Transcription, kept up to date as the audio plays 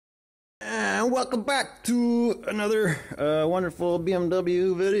And welcome back to another wonderful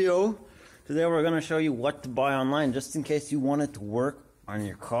BMW video. Today we're going to show you what to buy online just in case you want it to work on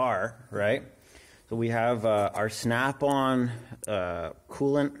your car, right? So we have our snap-on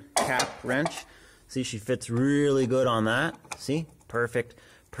coolant cap wrench. See, she fits really good on that. See? Perfect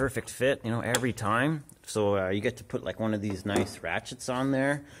fit, you know, every time. So you get to put like one of these nice ratchets on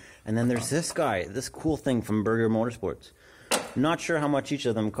there. And then there's this guy, this cool thing from Motorsports. Not sure how much each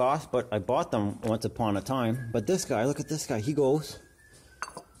of them cost, but I bought them once upon a time. But this guy, look at this guy, he goes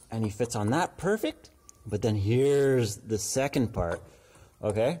and he fits on that perfect. But then here's the second part,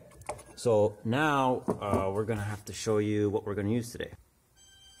 okay? So now we're gonna have to show you what we're gonna use today.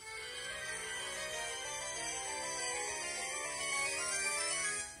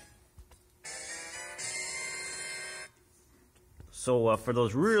 So for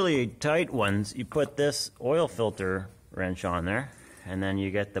those really tight ones, you put this oil filter wrench on there, and then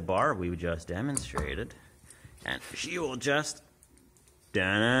you get the bar we just demonstrated, and she will just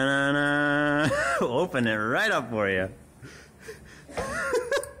open it right up for you.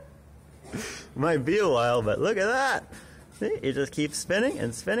 Might be a while, but look at that. See, it just keeps spinning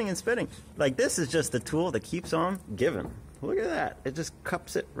and spinning and spinning. Like, this is just the tool that keeps on giving. Look at that. It just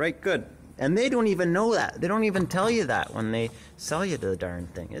cups it right good. And they don't even know that. They don't even tell you that when they sell you the darn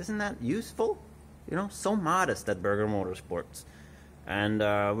thing. Isn't that useful? You know, so modest at Burger Motorsports. And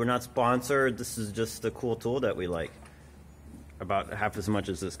we're not sponsored. This is just a cool tool that we like. About half as much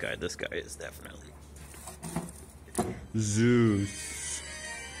as this guy. This guy is definitely Zeus.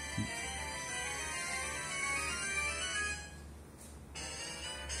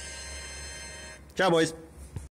 Ciao, boys.